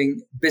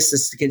interesting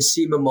business to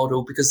consumer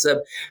model because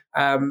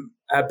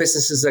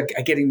businesses are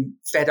getting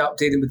fed up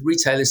dealing with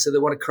retailers, so they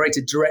want to create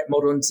a direct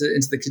model into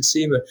the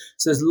consumer.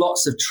 So there's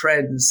lots of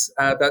trends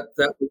that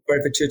were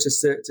very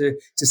fortuitous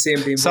to see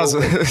and be involved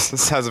in.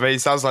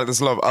 Sounds like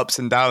there's a lot of ups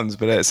and downs,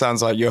 but it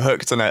sounds like you're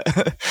hooked on it.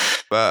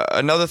 But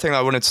another thing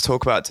I wanted to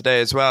talk about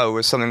today as well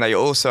was something that you're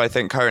also, I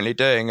think, currently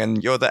doing,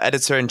 and you're the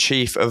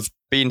editor-in-chief of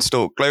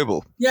Beanstalk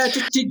Global. Yeah,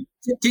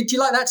 did you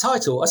like that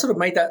title? I sort of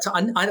made that.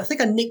 I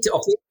think I nicked it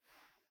off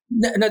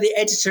No, the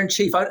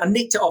editor-in-chief. I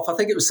nicked it off. I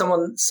think it was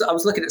someone. I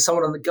was looking at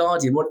someone on The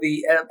Guardian, one of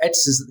the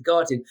editors at The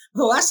Guardian. I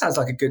thought, that sounds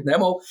like a good name.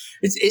 Well,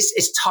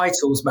 it's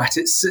titles, Matt.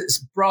 It's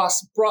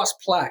brass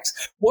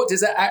plaques. What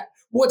does that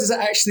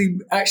actually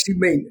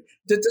mean?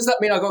 Does that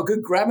mean I got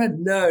good grammar?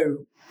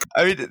 No.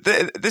 I mean,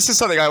 this is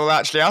something I will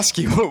actually ask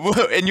you.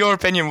 In your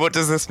opinion, what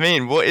does this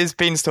mean? What is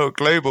Beanstalk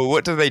Global?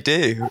 What do they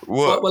do?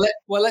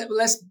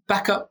 Let's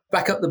back up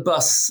the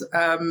bus.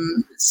 I've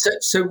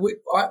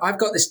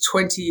got this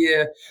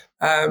 20-year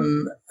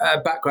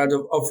background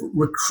of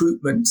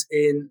recruitment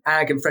in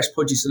ag and fresh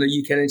produce on a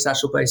UK and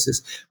international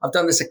basis. I've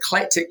done this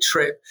eclectic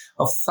trip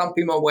of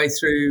thumping my way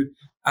through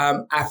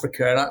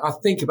Africa, and I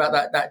think about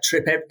that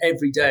trip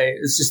every day.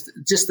 It's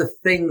just the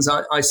things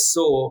I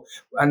saw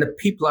and the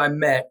people I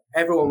met.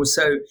 Everyone was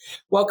so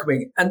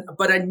welcoming,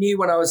 but I knew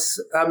when I was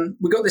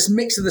we got this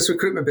mix of this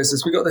recruitment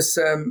business. We got this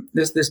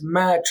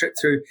mad trip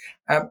through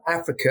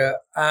Africa.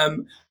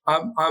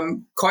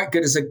 I'm quite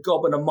good as a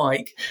gob and a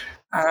mic.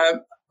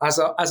 As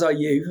are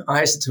you, I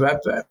hasten to add,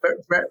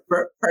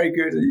 very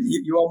good.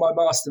 You are my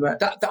master, man.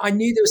 That I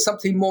knew there was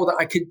something more that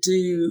I could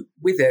do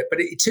with it, but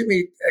it took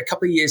me a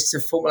couple of years to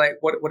formulate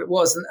what it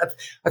was. And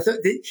I thought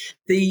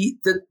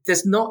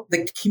there's not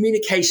the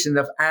communication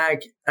of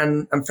ag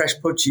and fresh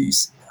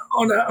produce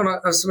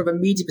on a sort of a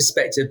media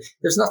perspective,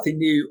 there's nothing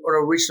new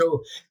or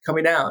original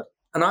coming out.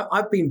 And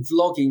I've been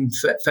vlogging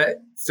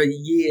for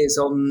years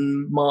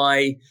on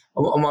my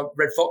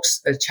Red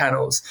Fox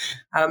channels,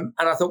 and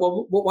I thought,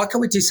 well, why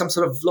can't we do some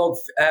sort of vlog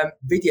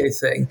video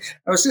thing?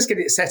 I was just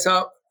getting it set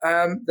up.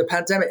 The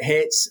pandemic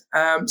hit,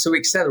 so we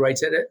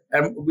accelerated it,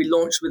 and we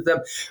launched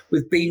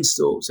with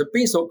Beanstalk. So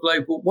Beanstalk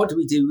Global, what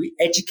do? We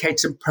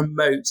educate and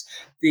promote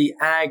the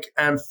ag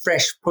and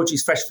fresh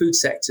produce, fresh food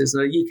sectors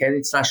on a UK and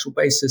international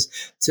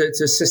basis to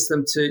assist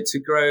them to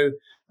grow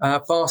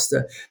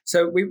faster.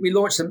 So we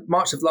launched in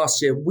March of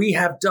last year. We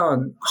have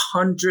done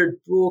 100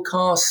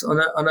 broadcasts on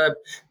a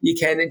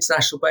UK and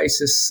international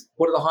basis.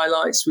 What are the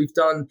highlights? We've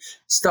done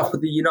stuff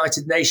with the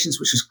United Nations,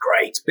 which was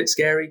great, a bit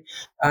scary.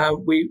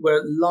 We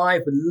were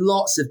live with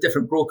lots of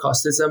different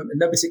broadcasters, in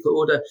no particular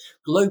order.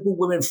 Global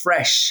Women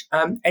Fresh.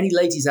 Any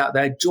ladies out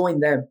there, join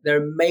them.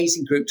 They're an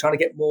amazing group, trying to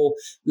get more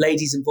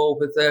ladies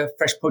involved with the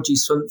fresh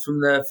produce from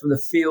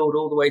the field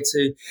all the way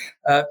to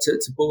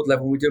board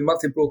level. We do a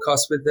monthly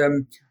broadcast with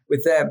them.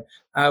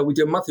 We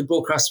do a monthly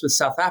broadcast with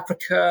South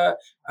Africa.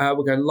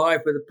 We're going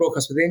live with a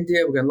broadcast with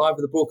India. We're going live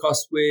with a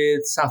broadcast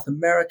with South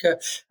America.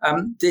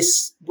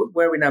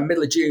 Where are we now?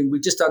 Middle of June.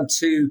 We've just done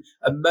 2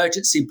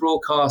 emergency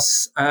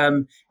broadcasts.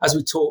 As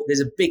we talk, there's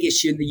a big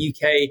issue in the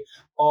UK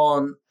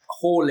on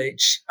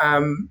haulage,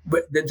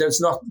 but there's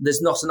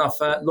not enough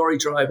lorry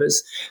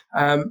drivers,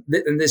 and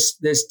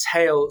there's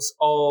tales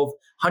of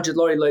 100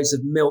 lorry loads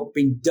of milk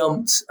being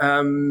dumped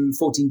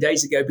 14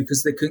 days ago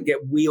because they couldn't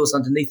get wheels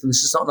underneath them. There's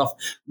just not enough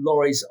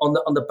lorries on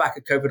the back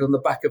of COVID, on the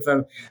back of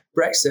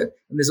Brexit.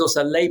 And there's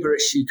also a labour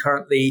issue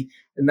currently,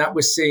 and that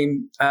we're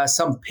seeing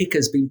some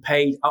pickers being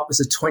paid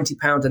upwards of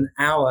 £20 an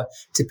hour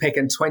to pick,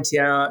 and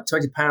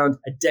 £20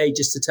 a day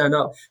just to turn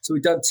up. So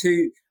we've done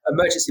 2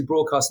 emergency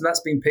broadcasts, and that's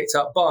been picked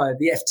up by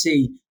the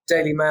FT,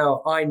 Daily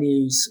Mail,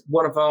 iNews.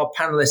 One of our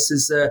panelists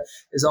is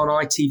on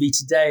ITV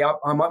today.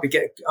 I might be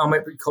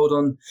called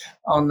on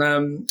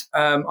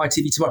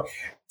ITV tomorrow.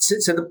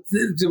 So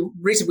the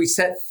reason we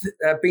set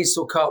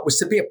Beanstalk up was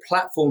to be a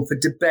platform for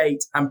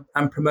debate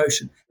and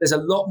promotion. There's a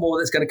lot more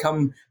that's going to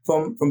come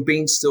from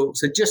Beanstalk.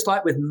 So just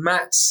like with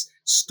Matt's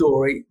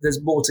story, there's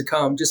more to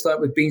come. Just like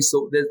with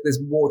Beanstalk, there's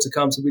more to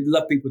come. So we'd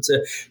love people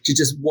to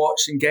just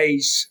watch,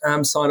 engage,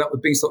 sign up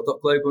with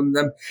beanstalk.global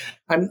and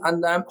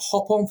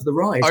hop on for the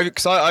ride.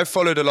 Because I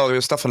followed a lot of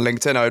your stuff on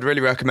LinkedIn. I would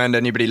really recommend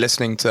anybody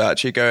listening to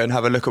actually go and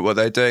have a look at what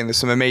they're doing. There's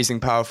some amazing,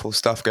 powerful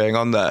stuff going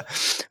on there.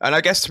 And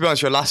I guess, to be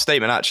honest, your last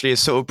statement actually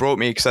has sort of brought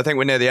me, because I think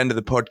we're near the end of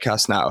the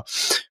podcast now.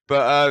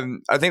 But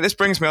I think this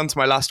brings me on to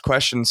my last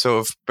question,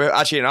 sort of. But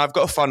actually, I've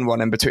got a fun one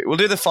in between. We'll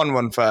do the fun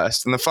one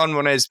first. And the fun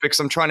one is, because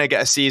I'm trying to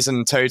get a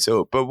season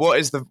total, but what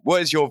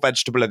is your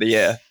vegetable of the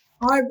year?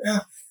 I'm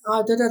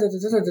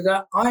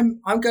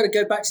going to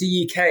go back to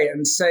the UK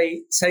and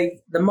say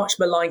the much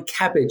maligned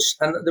cabbage,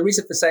 and the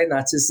reason for saying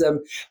that is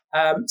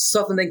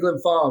Southern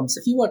England Farms.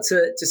 If you want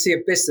to see a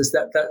business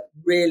that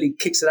really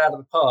kicks it out of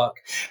the park,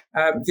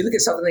 if you look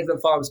at Southern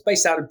England Farms,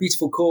 based out of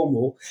beautiful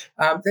Cornwall,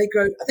 they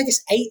grow, I think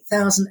it's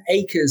 8,000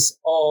 acres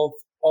of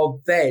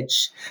veg,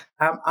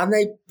 and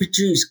they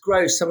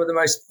grow some of the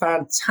most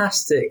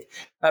fantastic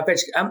veg.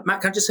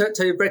 Matt, can I just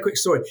tell you a very quick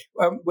story?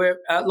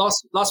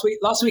 Last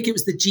week it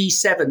was the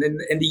G7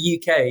 in the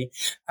UK,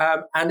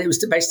 and it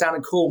was based down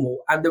in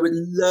Cornwall, and there were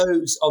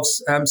loads of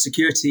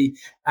security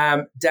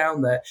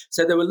down there.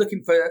 So they were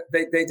looking for,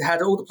 they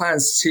had all the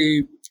plans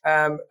to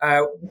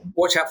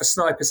watch out for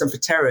snipers and for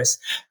terrorists.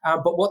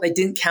 But what they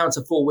didn't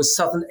counter for was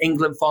Southern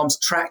England Farms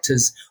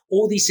tractors.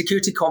 All these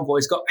security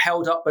convoys got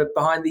held up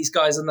behind these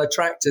guys on their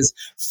tractors,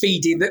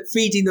 feeding the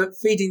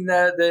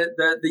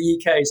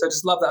UK. So I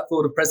just love that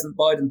thought of President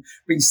Biden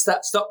being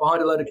stuck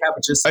behind a load of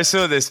cabbages. I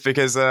saw this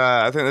because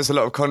I think there's a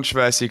lot of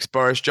controversy because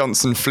Boris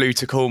Johnson flew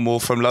to Cornwall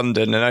from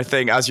London. And I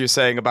think, as you're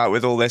saying about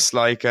with all this,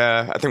 like,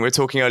 I think we were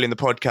talking early in the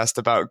podcast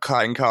about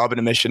cutting carbon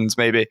emissions,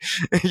 maybe.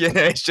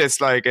 It's just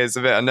like, it's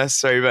a bit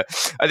unnecessary.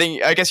 But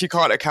I guess you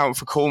can't account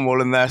for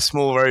Cornwall and their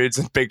small roads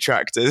and big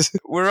tractors.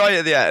 We're right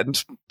at the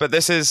end, but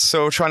this is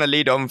sort of trying to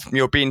lead on from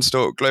your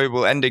Beanstalk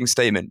Global ending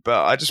statement.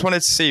 But I just wanted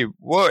to see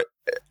what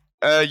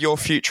your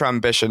future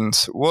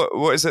ambitions.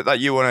 What is it that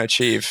you want to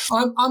achieve?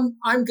 I'm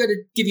going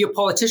to give you a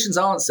politician's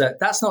answer.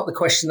 That's not the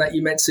question that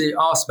you meant to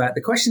ask, Matt.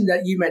 The question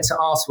that you meant to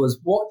ask was,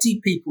 what do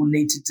people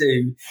need to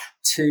do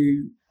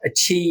to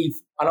achieve,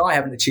 and I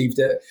haven't achieved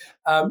it,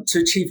 to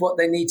achieve what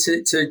they need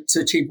to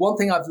achieve. One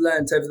thing I've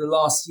learned over the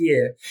last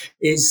year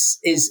is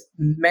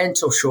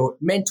mentorship,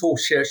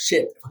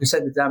 if I can say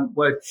the damn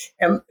word.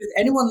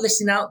 Anyone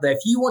listening out there, if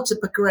you want to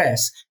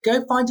progress,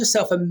 go find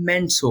yourself a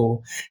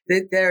mentor.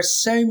 There are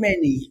so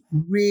many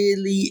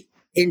really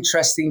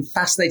interesting,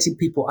 fascinating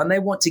people, and they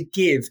want to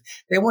give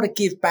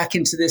back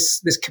into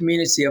this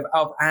community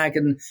of ag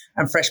and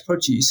fresh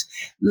produce.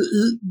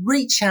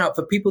 Reach out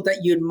for people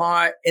that you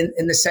admire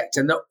in the sector,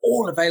 and they're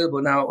all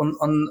available now on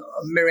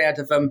a myriad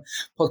of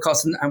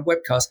podcasts and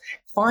webcasts.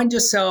 Find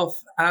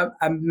yourself a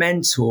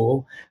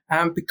mentor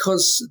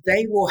because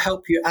they will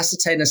help you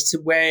ascertain as to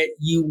where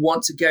you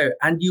want to go,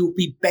 and you'll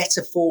be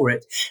better for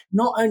it,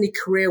 not only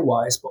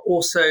career-wise, but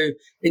also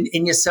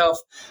in yourself.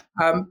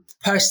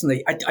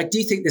 Personally, I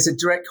do think there's a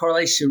direct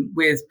correlation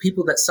with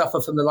people that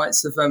suffer from the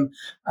likes of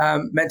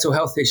mental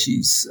health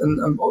issues,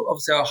 and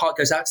obviously our heart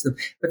goes out to them,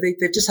 but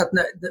they've just had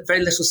very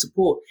little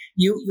support.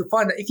 You'll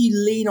find that if you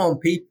lean on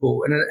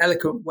people in an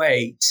eloquent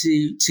way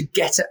to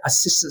get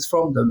assistance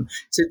from them,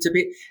 for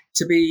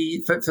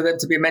them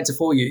to be a mentor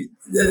for you,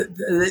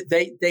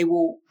 they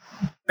will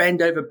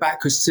bend over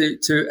backwards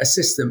to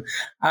assist them.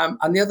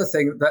 And the other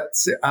thing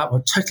that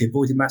I'm totally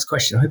avoiding Matt's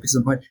question, I hope he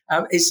doesn't mind,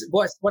 is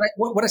what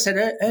I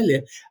said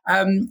earlier,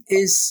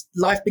 is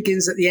life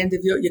begins at the end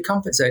of your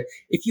comfort zone.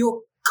 If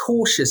you're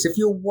cautious, if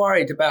you're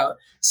worried about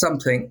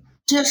something,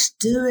 just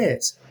do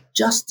it.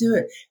 Just do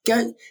it.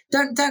 Go.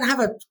 Don't have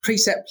a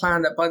preset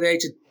plan that by the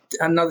age of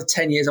another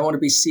 10 years, I want to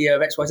be CEO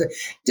of XYZ.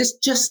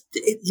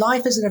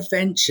 Life is an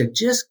adventure.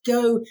 Just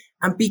go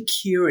and be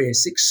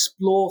curious.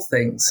 Explore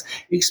things,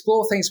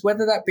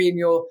 whether that be in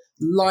your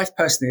life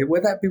personally,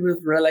 whether that be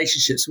with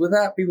relationships, whether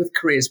that be with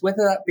careers, whether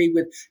that be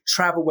with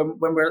travel when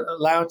we're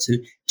allowed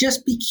to.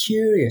 Just be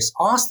curious.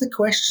 Ask the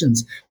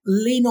questions.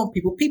 Lean on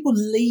people. People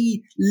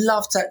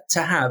love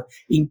to have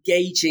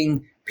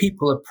engaging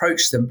people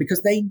approach them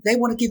because they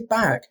want to give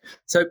back.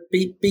 So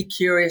be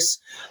curious,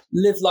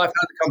 live life out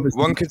of the comfort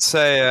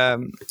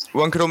zone.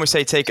 One could almost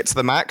say take it to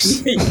the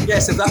max.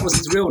 Yes, if that was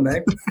his real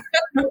name.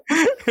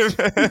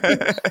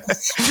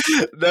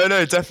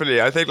 No,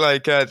 definitely. I think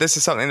this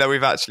is something that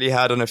we've actually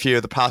had on a few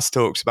of the past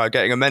talks about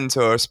getting a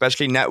mentor,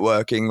 especially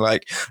networking,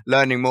 like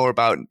learning more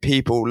about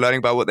people, learning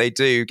about what they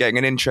do, getting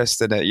an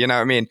interest in it. You know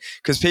what I mean?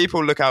 Because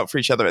people look out for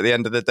each other at the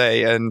end of the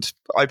day. And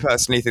I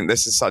personally think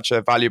this is such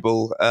a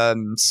valuable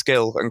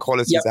skill and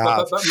quality to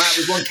have. But Matt,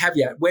 with one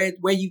caveat,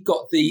 where you've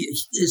got the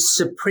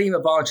supreme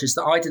advantage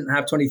that I didn't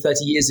have 20,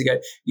 30 years ago,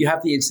 you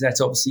have the internet,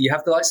 obviously, you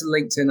have the likes of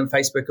LinkedIn and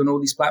Facebook and all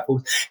these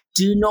platforms.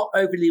 Do not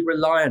overly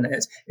rely on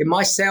it. In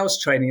my sales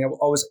training, I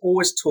was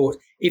always taught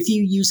if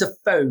you use a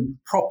phone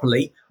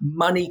properly,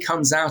 money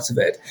comes out of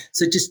it.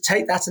 So just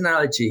take that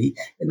analogy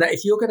in that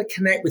if you're going to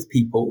connect with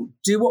people,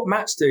 do what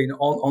Matt's doing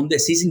on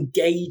this. He's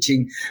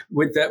engaging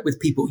with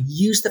people.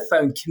 Use the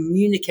phone,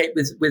 communicate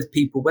with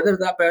people, whether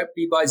that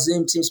be by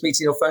Zoom, Teams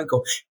meeting or phone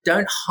call.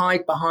 Don't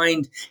hide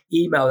behind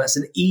email. That's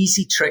an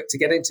easy trick to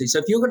get into. So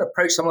if you're going to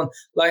approach someone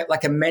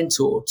like a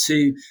mentor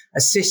to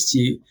assist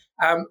you,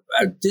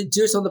 do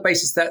it on the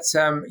basis that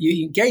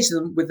you engage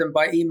with them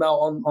by email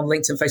on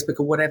LinkedIn, Facebook,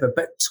 or whatever.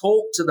 But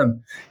talk to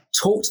them,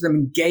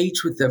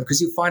 engage with them, because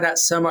you'll find out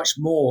so much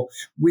more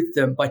with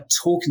them by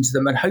talking to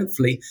them, and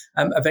hopefully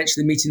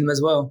eventually meeting them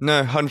as well.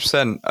 No,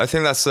 100%. I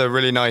think that's a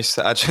really nice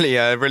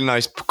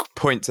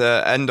point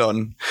to end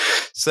on.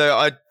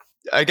 So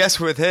I guess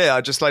with here,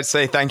 I'd just like to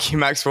say thank you,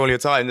 Max, for all your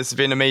time. This has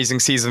been an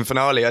amazing season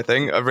finale, I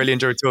think. I've really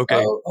enjoyed talking.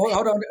 Oh,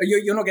 hold on.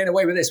 You're not getting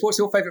away with this. What's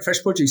your favourite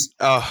fresh produce?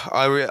 Oh,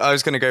 I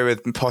was going to go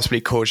with possibly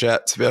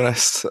courgette, to be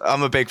honest.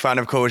 I'm a big fan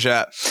of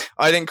courgette.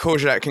 I think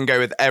courgette can go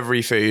with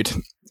every food.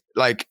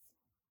 I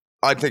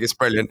think it's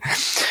brilliant.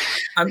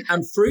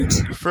 And fruit?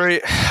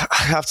 Fruit, I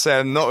have to say,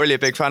 I'm not really a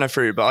big fan of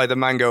fruit, but either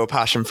mango or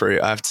passion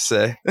fruit, I have to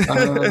say.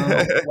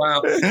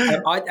 Wow.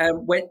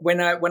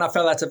 When I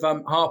fell out of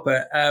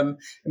Harper,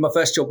 in my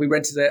first job, we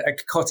rented a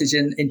cottage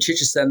in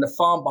Chichester, and the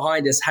farm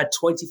behind us had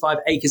 25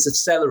 acres of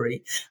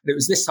celery. And it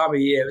was this time of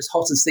year, it was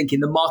hot and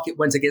stinking. The market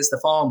went against the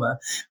farmer.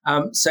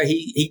 So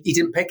he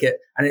didn't pick it,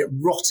 and it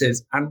rotted.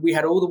 And we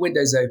had all the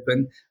windows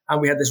open, and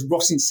we had this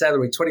rotting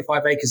celery,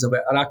 25 acres of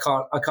it. And I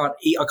can't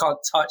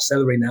touch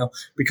celery now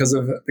because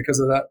of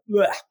that.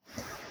 Blech.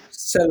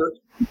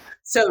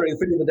 Celery,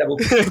 food of the devil.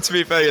 To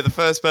be fair, you're the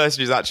first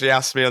person who's actually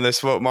asked me on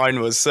this what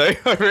mine was, so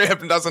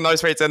that's a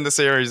nice way to end the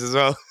series as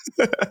well.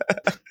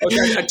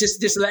 Okay,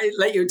 just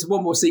let you into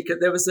one more secret.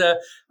 There's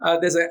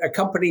a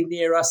company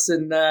near us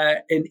in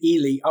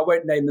Ely. I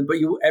won't name them, but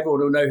everyone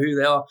will know who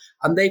they are.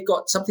 And they've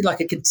got something like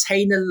a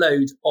container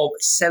load of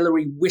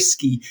celery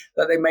whiskey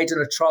that they made on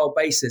a trial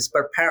basis,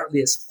 but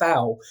apparently it's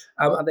foul,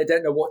 and they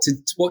don't know what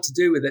to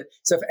do with it.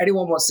 So if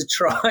anyone wants to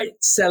try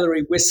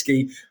celery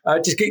whiskey,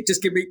 just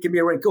give me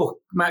a ring. Oh,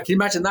 Matt, can you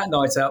imagine that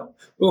night out?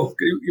 Oh,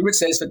 you would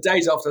say it's for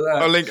days after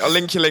that. I'll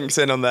link your links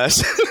in on there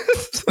so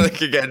they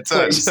can get in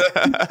touch.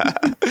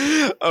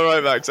 All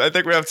right, Max. I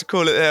think we have to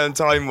call it here on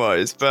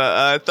time-wise.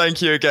 But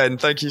thank you again.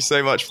 Thank you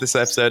so much for this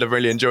episode. I've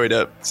really enjoyed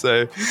it.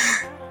 So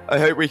I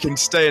hope we can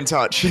stay in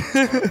touch.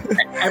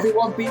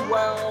 Everyone be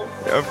well.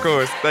 Of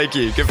course. Thank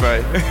you.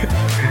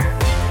 Goodbye.